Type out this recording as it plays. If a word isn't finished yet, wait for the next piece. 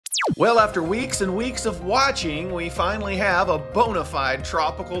Well, after weeks and weeks of watching, we finally have a bona fide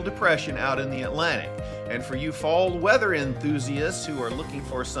tropical depression out in the Atlantic. And for you fall weather enthusiasts who are looking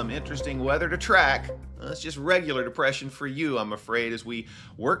for some interesting weather to track, it's just regular depression for you, I'm afraid, as we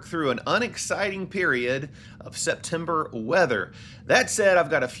work through an unexciting period of September weather. That said,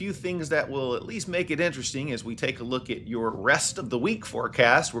 I've got a few things that will at least make it interesting as we take a look at your rest of the week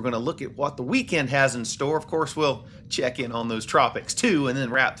forecast. We're going to look at what the weekend has in store. Of course, we'll check in on those tropics too, and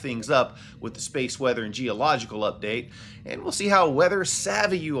then wrap things up with the space weather and geological update. And we'll see how weather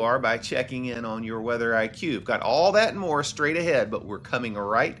savvy you are by checking in on your weather IQ. We've got all that and more straight ahead, but we're coming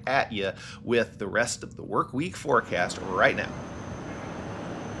right at you with the rest of the work week forecast right now.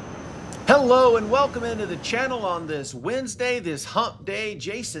 Hello and welcome into the channel on this Wednesday, this hump day.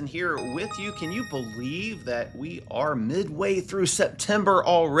 Jason here with you. Can you believe that we are midway through September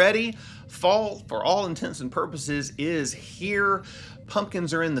already? Fall, for all intents and purposes, is here.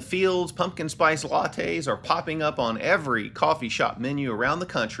 Pumpkins are in the fields. Pumpkin spice lattes are popping up on every coffee shop menu around the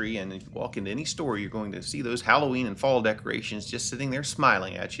country. And if you walk into any store, you're going to see those Halloween and fall decorations just sitting there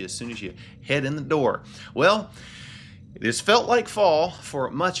smiling at you as soon as you head in the door. Well, it has felt like fall for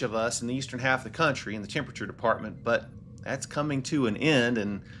much of us in the eastern half of the country in the temperature department, but that's coming to an end,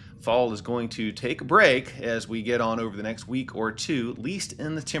 and fall is going to take a break as we get on over the next week or two, at least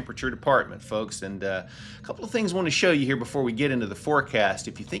in the temperature department, folks. And a couple of things I want to show you here before we get into the forecast.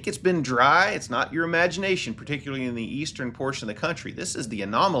 If you think it's been dry, it's not your imagination, particularly in the eastern portion of the country. This is the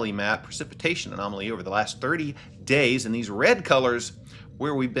anomaly map, precipitation anomaly over the last 30 days, and these red colors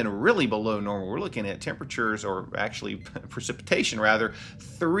where we've been really below normal. We're looking at temperatures, or actually precipitation rather,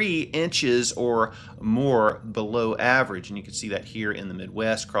 3 inches or more below average. And you can see that here in the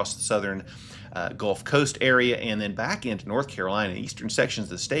Midwest, across the southern Gulf Coast area, and then back into North Carolina, eastern sections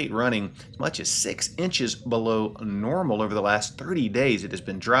of the state running as much as 6 inches below normal over the last 30 days. It has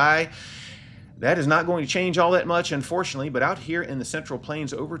been dry. That is not going to change all that much, unfortunately, but out here in the Central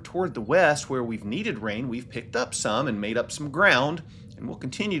Plains over toward the west where we've needed rain, we've picked up some and made up some ground. And we'll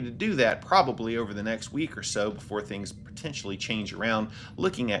continue to do that probably over the next week or so before things potentially change around.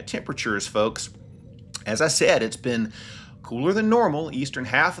 Looking at temperatures, folks, as I said, it's been cooler than normal, eastern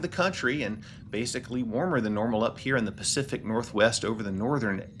half of the country, and basically warmer than normal up here in the Pacific Northwest over the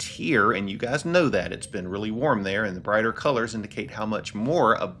northern tier. And you guys know that it's been really warm there, and the brighter colors indicate how much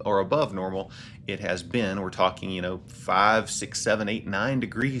more or above normal it has been. We're talking, 5, 6, 7, 8, 9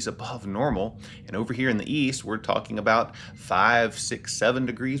 degrees above normal. And over here in the east, we're talking about 5, 6, 7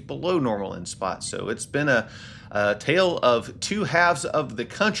 degrees below normal in spots. So it's been a tale of two halves of the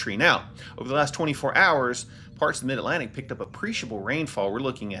country. Now, over the last 24 hours, parts of the mid-Atlantic picked up appreciable rainfall. We're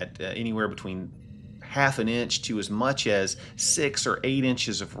looking at anywhere between half an inch to as much as 6 or 8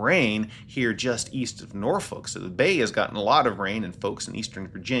 inches of rain here just east of Norfolk. So the Bay has gotten a lot of rain, and folks in eastern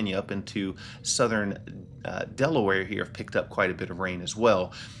Virginia up into southern Delaware here have picked up quite a bit of rain as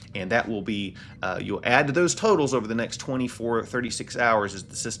well. And that will be, you'll add to those totals over the next 24 or 36 hours as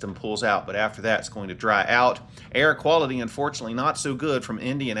the system pulls out. But after that, it's going to dry out. Air quality, unfortunately, not so good from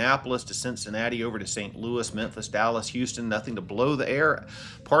Indianapolis to Cincinnati over to St. Louis, Memphis, Dallas, Houston. Nothing to blow the air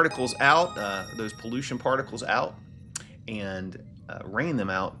particles out, those pollution particles out, and rain them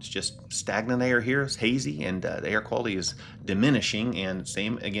out. It's just stagnant air here. It's hazy, and the air quality is diminishing. And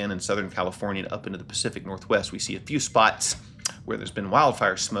same again in Southern California up into the Pacific Northwest. We see a few spots where there's been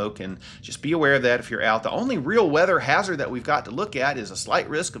wildfire smoke, and just be aware of that if you're out. The only real weather hazard that we've got to look at is a slight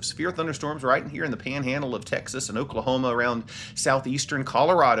risk of severe thunderstorms right in here in the panhandle of Texas and Oklahoma, around southeastern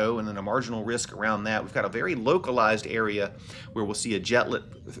Colorado, and then a marginal risk around that. We've got a very localized area where we'll see a jetlet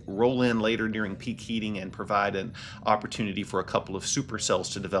roll in later during peak heating and provide an opportunity for a couple of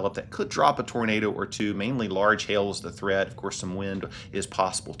supercells to develop that could drop a tornado or two. Mainly large hail is the threat. Of course, some wind is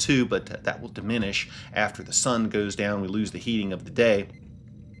possible too, but that will diminish after the sun goes down. We lose the heating of the day.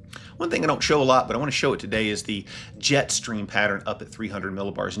 One thing I don't show a lot, but I want to show it today, is the jet stream pattern up at 300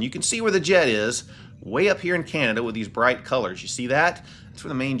 millibars. And you can see where the jet is way up here in Canada with these bright colors. You see that? That's where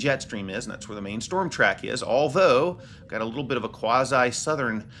the main jet stream is, and that's where the main storm track is. Although, got a little bit of a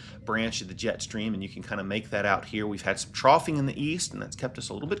quasi-southern branch of the jet stream, and you can kind of make that out here. We've had some troughing in the east, and that's kept us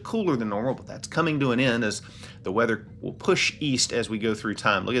a little bit cooler than normal, but that's coming to an end as the weather will push east as we go through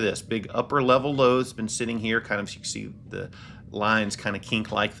time. Look at this big upper level low that's been sitting here, kind of, you can see the lines kind of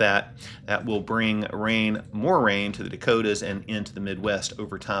kink like that, that will bring rain, more rain to the Dakotas and into the Midwest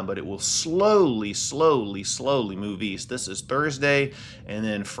over time, but it will slowly move east. This is Thursday and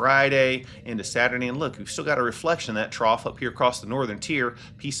then Friday into Saturday. And look, we've still got a reflection of that trough up here across the northern tier.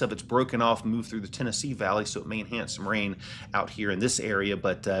 Piece of it's broken off, moved through the Tennessee Valley, so it may enhance some rain out here in this area,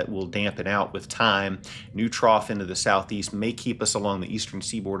 but it will dampen out with time. New trough into the southeast may keep us along the eastern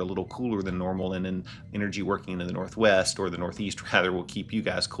seaboard a little cooler than normal, and then energy working into the northwest, or the northeast rather, will keep you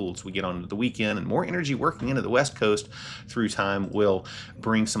guys cool as we get on into the weekend. And more energy working into the west coast through time will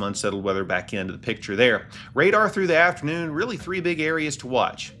bring some unsettled weather back into the picture there. Radar through the afternoon, really three big areas to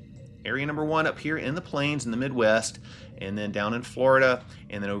watch. Area number one up here in the plains in the Midwest, and then down in Florida,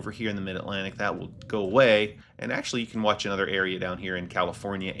 and then over here in the Mid-Atlantic. That will go away. And actually, you can watch another area down here in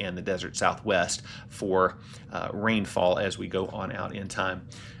California and the desert southwest for rainfall as we go on out in time.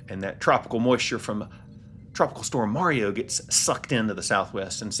 And that tropical moisture from Tropical Storm Mario gets sucked into the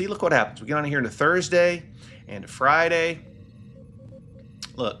southwest. And see, look what happens. We get on here into Thursday and Friday.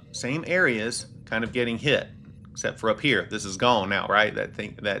 Look, same areas kind of getting hit, except for up here. This is gone now, right?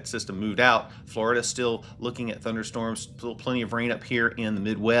 That system moved out. Florida's still looking at thunderstorms, still plenty of rain up here in the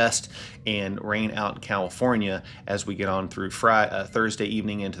Midwest, and rain out in California as we get on through Thursday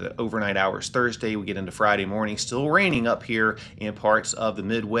evening into the overnight hours. Thursday, we get into Friday morning, still raining up here in parts of the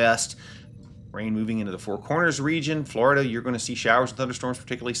Midwest. Rain moving into the Four Corners region. Florida, you're going to see showers and thunderstorms,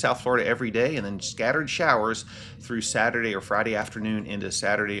 particularly South Florida, every day, and then scattered showers through Saturday or Friday afternoon into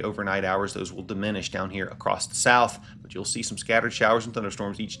Saturday overnight hours. Those will diminish down here across the south, but you'll see some scattered showers and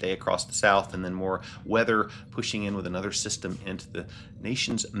thunderstorms each day across the south, and then more weather pushing in with another system into the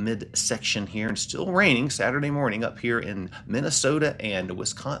nation's midsection here. And still raining Saturday morning up here in Minnesota and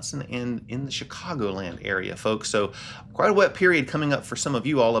Wisconsin and in the Chicagoland area, folks. So quite a wet period coming up for some of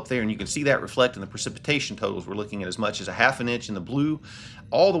you all up there, and you can see that reflected in the precipitation totals. We're looking at as much as a ½ inch in the blue,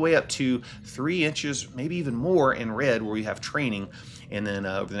 all the way up to 3 inches, maybe even more in red where we have training. And then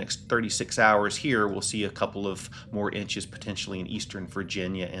over the next 36 hours here, we'll see a couple of more inches potentially in eastern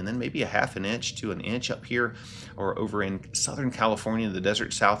Virginia, and then maybe a ½ inch to an inch up here or over in Southern California, the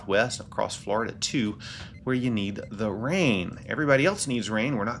desert southwest, across Florida too, where you need the rain. Everybody else needs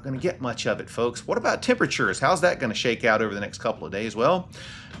rain. We're not going to get much of it, folks. What about temperatures? How's that going to shake out over the next couple of days? Well,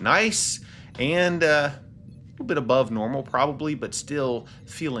 nice and a little bit above normal probably, but still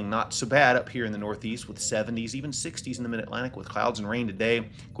feeling not so bad up here in the Northeast with 70s, even 60s in the Mid-Atlantic with clouds and rain today.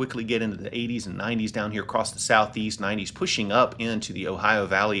 Quickly get into the 80s and 90s down here across the Southeast, 90s pushing up into the Ohio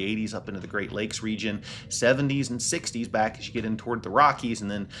Valley, 80s up into the Great Lakes region, 70s and 60s back as you get in toward the Rockies, and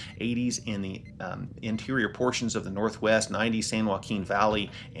then 80s in the interior portions of the Northwest, 90s San Joaquin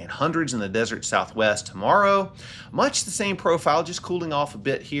Valley, and hundreds in the desert Southwest. Tomorrow, much the same profile, just cooling off a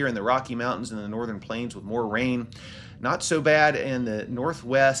bit here in the Rocky Mountains and the Northern Plains with more rain. Not so bad in the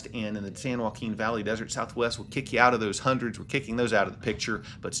Northwest and in the San Joaquin Valley, desert Southwest. Will kick you out of those hundreds. We're kicking those out of the picture,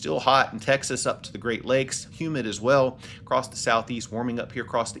 but still hot in Texas up to the Great Lakes. Humid as well across the Southeast, warming up here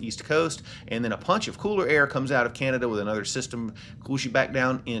across the East Coast. And then a punch of cooler air comes out of Canada with another system, cools you back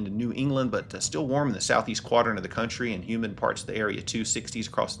down into New England, but still warm in the southeast quadrant of the country and humid parts of the area too, 60s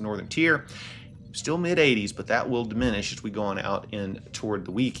across the northern tier. Still mid-80s, but that will diminish as we go on out in toward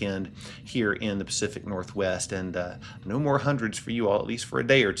the weekend here in the Pacific Northwest. And no more hundreds for you all, at least for a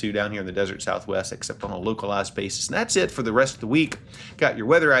day or two down here in the desert Southwest, except on a localized basis. And that's it for the rest of the week. Got your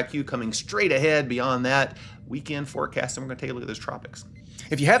weather IQ coming straight ahead. Beyond that, weekend forecast, and we're going to take a look at those tropics.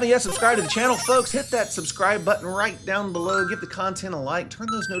 If you haven't yet subscribed to the channel, folks, hit that subscribe button right down below. Give the content a like. Turn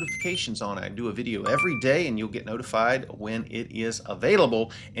those notifications on. I do a video every day, and you'll get notified when it is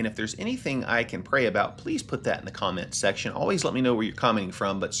available. And if there's anything I can pray about, please put that in the comment section. Always let me know where you're commenting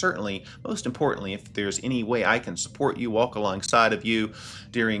from, but certainly, most importantly, if there's any way I can support you, walk alongside of you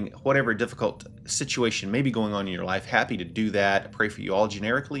during whatever difficult situation may be going on in your life, happy to do that. I pray for you all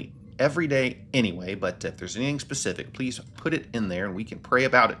generically every day anyway, but if there's anything specific, please put it in there and we can pray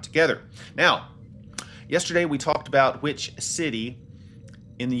about it together. Now, yesterday we talked about which city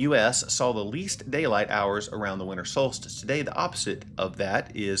in the U.S. saw the least daylight hours around the winter solstice. Today, the opposite of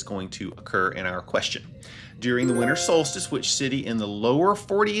that is going to occur in our question. During the winter solstice, which city in the lower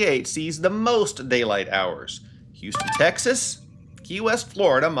 48 sees the most daylight hours? Houston, Texas, Key West,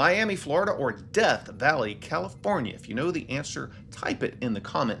 Florida, Miami, Florida, or Death Valley, California? If you know the answer, type it in the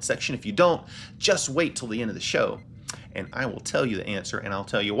comment section. If you don't, just wait till the end of the show, and I will tell you the answer, and I'll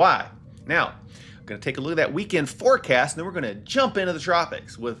tell you why. Now, I'm going to take a look at that weekend forecast, and then we're going to jump into the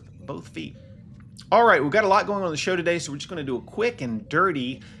tropics with both feet. All right, we've got a lot going on the show today, so we're just going to do a quick and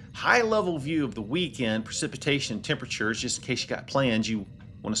dirty, high-level view of the weekend, precipitation, temperatures, just in case you got plans, you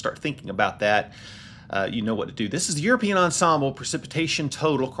want to start thinking about that. you know what to do. This is the European ensemble precipitation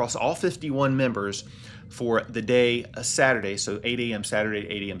total across all 51 members for the day Saturday, so 8 a.m. Saturday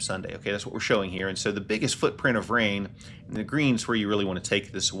to 8 a.m. Sunday. Okay, that's what we're showing here. And so the biggest footprint of rain, and the green's where you really want to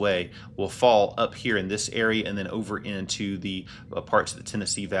take this away, will fall up here in this area and then over into the parts of the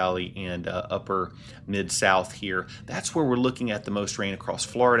Tennessee Valley and upper mid-south here. That's where we're looking at the most rain across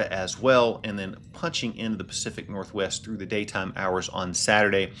Florida as well, and then punching into the Pacific Northwest through the daytime hours on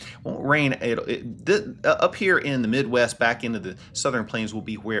Saturday. Won't rain up here in the Midwest, back into the southern plains will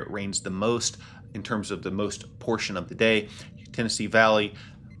be where it rains the most in terms of the most portion of the day. Tennessee Valley,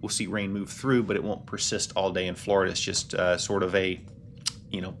 we'll see rain move through, but it won't persist all day in Florida. It's just sort of a,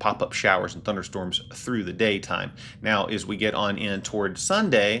 pop-up showers and thunderstorms through the daytime. Now, as we get on in toward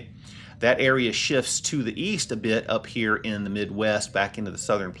Sunday, that area shifts to the east a bit up here in the Midwest, back into the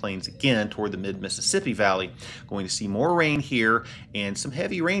southern plains again toward the mid-Mississippi Valley. Going to see more rain here and some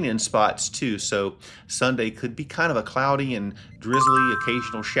heavy rain in spots too. So Sunday could be kind of a cloudy and drizzly,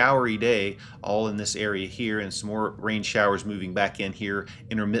 occasional showery day all in this area here, and some more rain showers moving back in here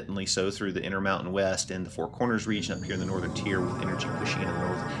intermittently so through the Intermountain West and the Four Corners region up here in the northern tier, with energy pushing into the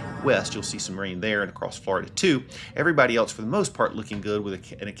northwest. You'll see some rain there and across Florida too. Everybody else for the most part looking good,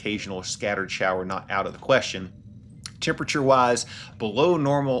 with an occasional scattered shower not out of the question. Temperature-wise, below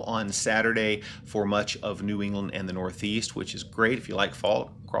normal on Saturday for much of New England and the Northeast, which is great if you like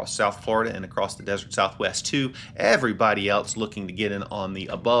fall, across South Florida and across the desert Southwest too. Everybody else looking to get in on the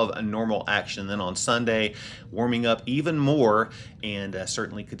above normal action. Then on Sunday, warming up even more, and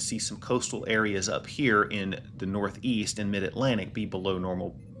certainly could see some coastal areas up here in the Northeast and Mid-Atlantic be below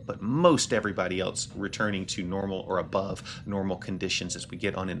normal, but most everybody else returning to normal or above normal conditions as we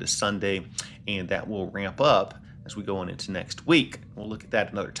get on into Sunday, and that will ramp up as we go on into next week. We'll look at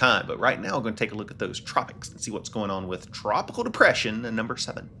that another time, but right now we're going to take a look at those tropics and see what's going on with tropical depression number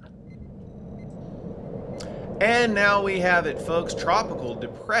 7. And now we have it, folks. Tropical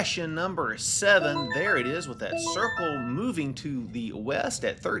depression number 7. There it is, with that circle moving to the west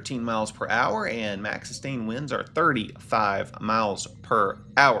at 13 miles per hour, and max sustained winds are 35 miles per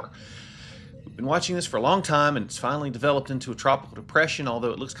hour. We've been watching this for a long time, and it's finally developed into a tropical depression, although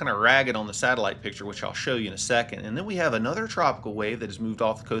it looks kind of ragged on the satellite picture, which I'll show you in a second. And then we have another tropical wave that has moved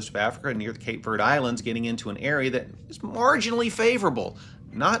off the coast of Africa near the Cape Verde Islands, getting into an area that is marginally favorable.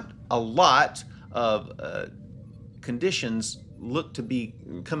 Not a lot of conditions look to be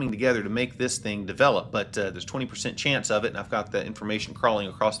coming together to make this thing develop, but there's 20% chance of it, and I've got the information crawling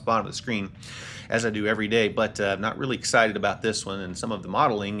across the bottom of the screen as I do every day, but I'm not really excited about this one, and some of the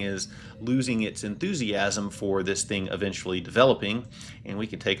modeling is losing its enthusiasm for this thing eventually developing, and we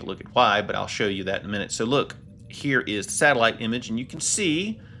can take a look at why, but I'll show you that in a minute. So look, here is the satellite image, and you can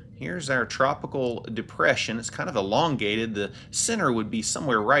see here's our tropical depression. It's kind of elongated. The center would be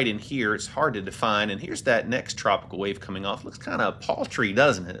somewhere right in here. It's hard to define. And here's that next tropical wave coming off. Looks kind of paltry,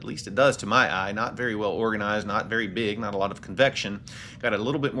 doesn't it? At least it does to my eye. Not very well organized, not very big, not a lot of convection. Got a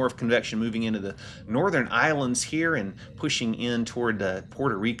little bit more of convection moving into the northern islands here and pushing in toward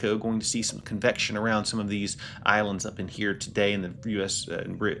Puerto Rico. Going to see some convection around some of these islands up in here today in the U.S.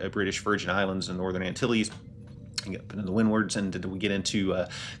 and British Virgin Islands and Northern Antilles. Up into the windwards, and we get into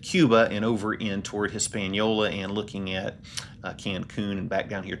Cuba and over in toward Hispaniola, and looking at Cancun, and back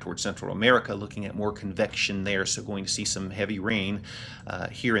down here towards Central America, looking at more convection there. So going to see some heavy rain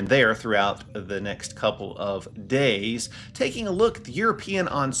here and there throughout the next couple of days. Taking a look at the European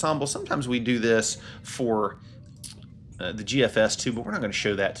ensemble. Sometimes we do this for the GFS too, but we're not going to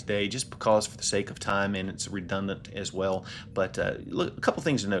show that today just because for the sake of time, and it's redundant as well. But look, a couple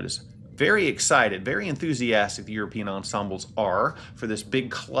things to notice. Very excited, very enthusiastic the European ensembles are for this big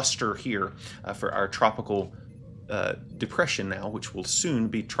cluster here for our tropical depression now, which will soon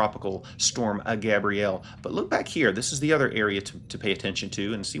be tropical storm Gabrielle. But look back here. This is the other area to pay attention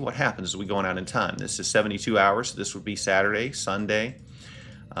to and see what happens as we go on out in time. This is 72 hours. So this would be Saturday, Sunday,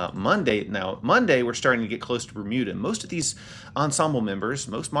 Monday. Now, Monday, we're starting to get close to Bermuda. Most of these ensemble members,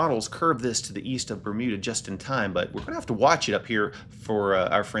 most models curve this to the east of Bermuda just in time, but we're going to have to watch it up here for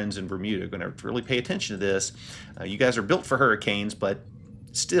our friends in Bermuda. We're going to really pay attention to this. You guys are built for hurricanes, but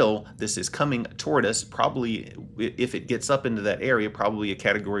still, this is coming toward us. Probably, if it gets up into that area, probably a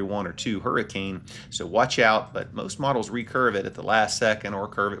Category 1 or 2 hurricane. So watch out, but most models recurve it at the last second or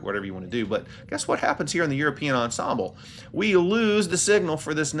curve it, whatever you want to do. But guess what happens here in the European ensemble? We lose the signal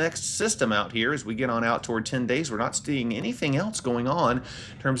for this next system out here as we get on out toward 10 days. We're not seeing anything else going on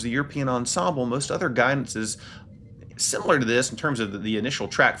in terms of the European ensemble. Most other guidances similar to this in terms of the initial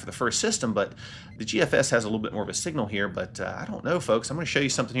track for the first system, but the GFS has a little bit more of a signal here. But I don't know, folks. I'm going to show you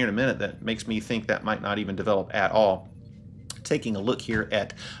something here in a minute that makes me think that might not even develop at all. Taking a look here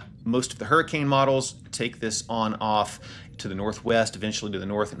at Most of the hurricane models take this on off to the northwest, eventually to the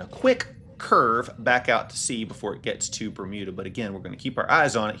north, and a quick curve back out to sea before it gets to Bermuda. But again, we're going to keep our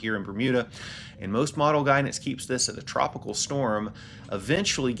eyes on it here in Bermuda, and most model guidance keeps this at a tropical storm,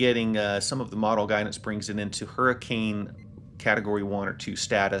 eventually getting some of the model guidance brings it into hurricane category 1 or 2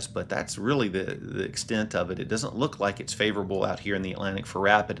 status, but that's really the extent of it. It doesn't look like it's favorable out here in the Atlantic for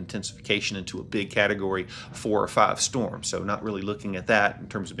rapid intensification into a big category 4 or 5 storm. So not really looking at that in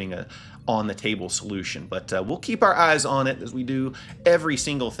terms of being a on the table solution, but we'll keep our eyes on it as we do every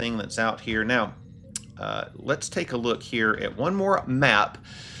single thing that's out here. Now, let's take a look here at one more map.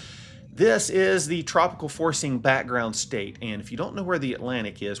 This is the tropical forcing background state, and if you don't know where the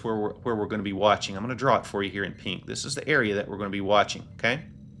Atlantic is, where we're going to be watching, I'm going to draw it for you here in pink. This is the area that we're going to be watching, okay?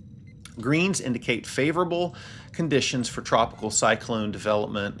 Greens indicate favorable conditions for tropical cyclone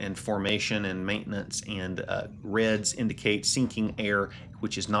development and formation and maintenance, and reds indicate sinking air,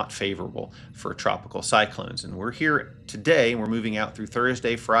 which is not favorable for tropical cyclones. And we're here today, and we're moving out through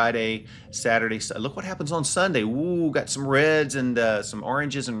Thursday, Friday, Saturday. Look what happens on Sunday. Ooh, got some reds and some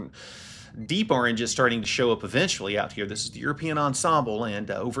oranges and deep oranges starting to show up eventually out here. This is the European ensemble, and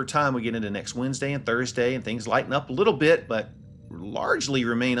over time we get into next Wednesday and Thursday, and things lighten up a little bit, but largely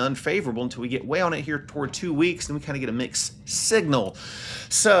remain unfavorable until we get way on it here toward 2 weeks, and we kind of get a mixed signal.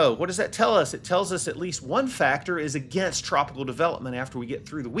 So what does that tell us? It tells us at least one factor is against tropical development after we get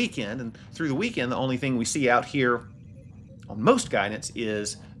through the weekend, and through the weekend the only thing we see out here on most guidance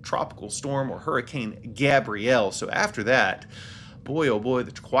is tropical storm or Hurricane Gabrielle. So after that, boy, oh boy,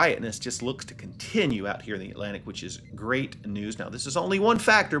 the quietness just looks to continue out here in the Atlantic, which is great news. Now, this is only one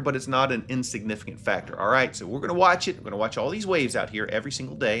factor, but it's not an insignificant factor. All right, so we're going to watch it. We're going to watch all these waves out here every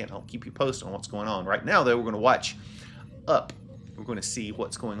single day, and I'll keep you posted on what's going on. Right now, though, we're going to watch up. We're going to see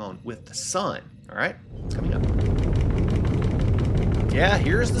what's going on with the sun. All right, it's coming up. Yeah,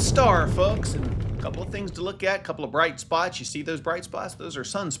 here's the star, folks, and a couple of things to look at, a couple of bright spots. You see those bright spots? Those are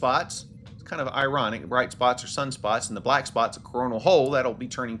sunspots. Kind of ironic. The bright spots are sunspots, and the black spot's a coronal hole that'll be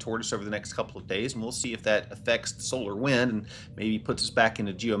turning toward us over the next couple of days, and we'll see if that affects the solar wind and maybe puts us back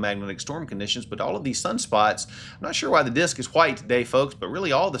into geomagnetic storm conditions. But all of these sunspots, I'm not sure why the disk is white today, folks, but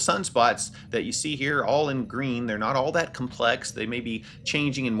really all the sunspots that you see here, all in green, they're not all that complex. They may be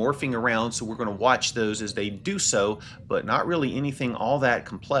changing and morphing around, so we're going to watch those as they do so, but not really anything all that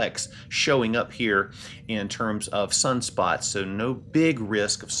complex showing up here in terms of sunspots. So no big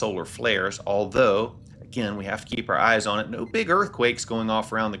risk of solar flares, although again, we have to keep our eyes on it. No big earthquakes going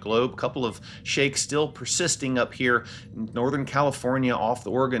off around the globe. A couple of shakes still persisting up here in Northern California off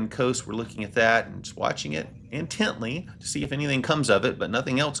the Oregon coast. We're looking at that and just watching it intently to see if anything comes of it, but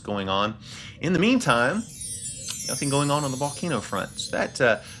nothing else going on. In the meantime, nothing going on the volcano front. So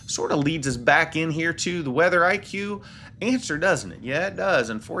that sort of leads us back in here to the weather IQ answer, doesn't it? Yeah, it does.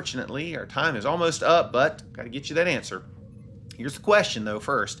 Unfortunately, our time is almost up, but got to get you that answer. Here's the question, though,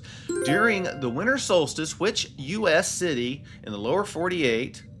 first. During the winter solstice, which U.S. city in the lower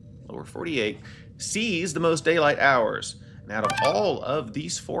 48 sees the most daylight hours? And out of all of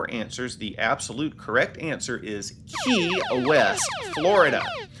these 4 answers, the absolute correct answer is Key West, Florida.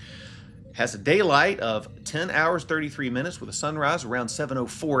 Has a daylight of 10 hours, 33 minutes with a sunrise around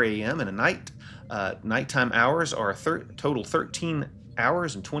 7:04 a.m. and a nighttime hours are a total 13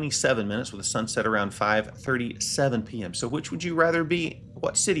 hours and 27 minutes with a sunset around 5:37 p.m. So which would you rather be,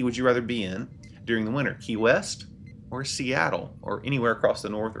 what city would you rather be in during the winter? Key West or Seattle or anywhere across the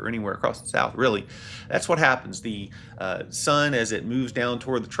north or anywhere across the south? Really, that's what happens. The sun, as it moves down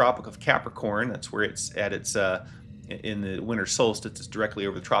toward the Tropic of Capricorn, that's where it's at its in the winter solstice, it's directly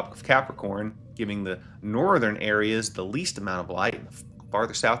over the Tropic of Capricorn, giving the northern areas the least amount of light. And the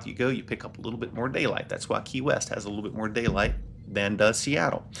farther south you go, you pick up a little bit more daylight. That's why Key West has a little bit more daylight than does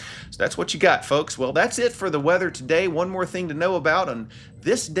Seattle. So that's what you got, folks. Well, that's it for the weather today. One more thing to know about: on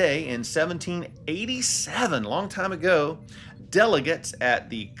this day in 1787, long time ago, delegates at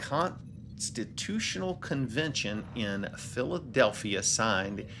the Constitutional Convention in Philadelphia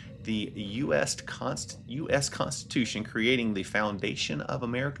signed the U.S. Constitution, creating the foundation of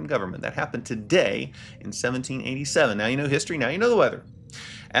American government. That happened today in 1787. Now you know history, now you know the weather.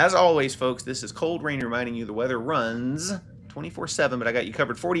 As always, folks, this is Cold Rain reminding you the weather runs 24/7, but I got you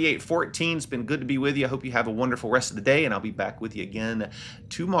covered 48/14. It's been good to be with you. I hope you have a wonderful rest of the day, and I'll be back with you again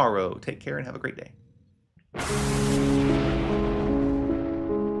tomorrow. Take care and have a great day.